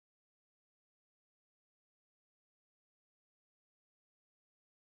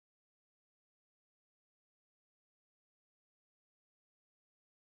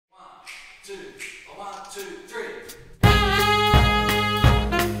two, one, two, three.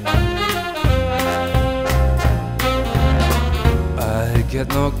 I get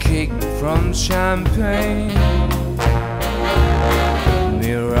no kick from champagne.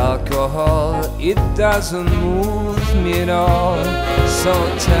 Mere alcohol, it doesn't move me at all. So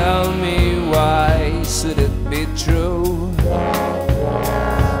tell me, why should it be true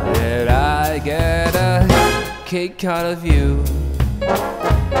that I get a kick out of you?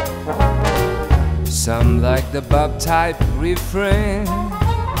 Some like the Bob type refrain.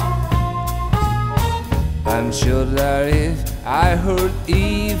 I'm sure that if I heard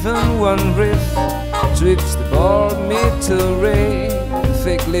even one riff, trips that bore me to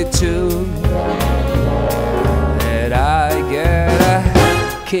perfectly tune, that I get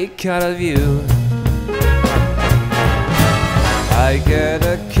a kick out of you. I get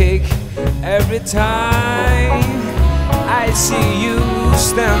a kick every time I see you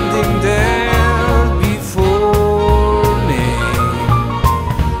standing there before me.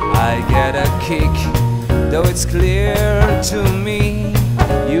 I get a kick, though it's clear to me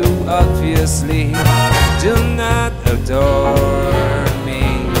you obviously do not adore me.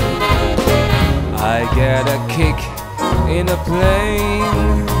 I get a kick in a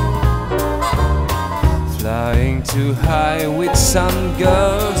plane, flying too high with some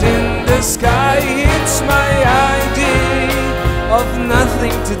girls in the sky. It's my idea of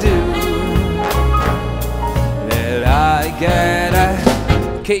nothing to do that I get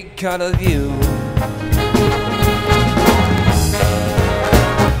a kick out of you.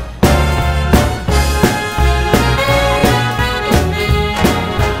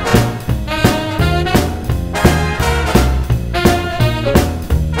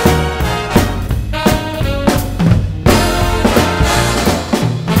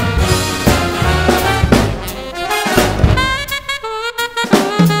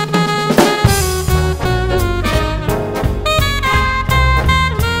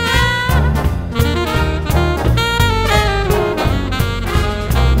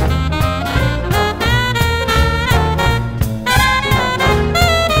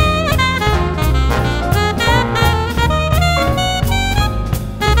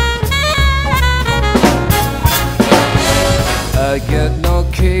 I get no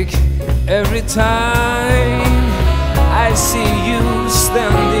kick every time I see you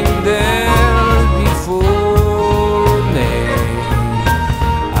standing there before me.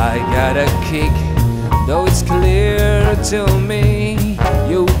 I got a kick, though it's clear to me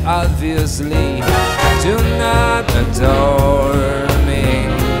you obviously do not adore me.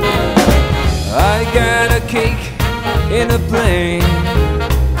 I got a kick in a plane,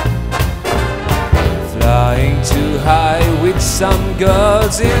 flying too high with some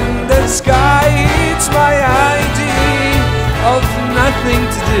girls in the sky. It's my idea of nothing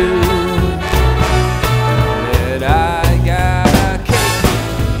to do